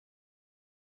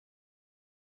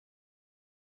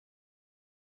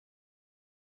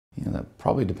And that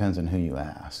probably depends on who you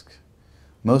ask.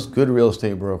 Most good real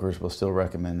estate brokers will still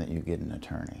recommend that you get an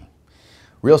attorney.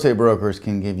 Real estate brokers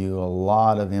can give you a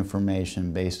lot of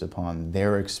information based upon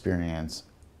their experience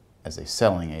as a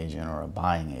selling agent or a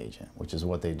buying agent, which is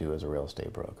what they do as a real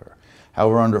estate broker.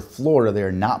 However, under Florida, they are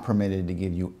not permitted to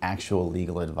give you actual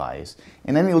legal advice.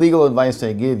 And any legal advice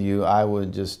they give you, I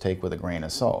would just take with a grain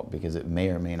of salt because it may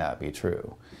or may not be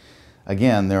true.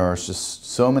 Again, there are just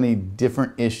so many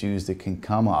different issues that can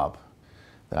come up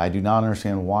that I do not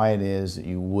understand why it is that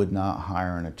you would not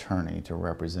hire an attorney to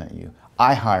represent you.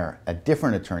 I hire a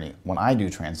different attorney when I do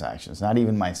transactions, not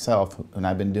even myself, and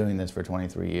I've been doing this for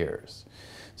 23 years.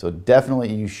 So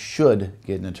definitely you should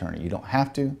get an attorney. You don't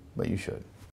have to, but you should.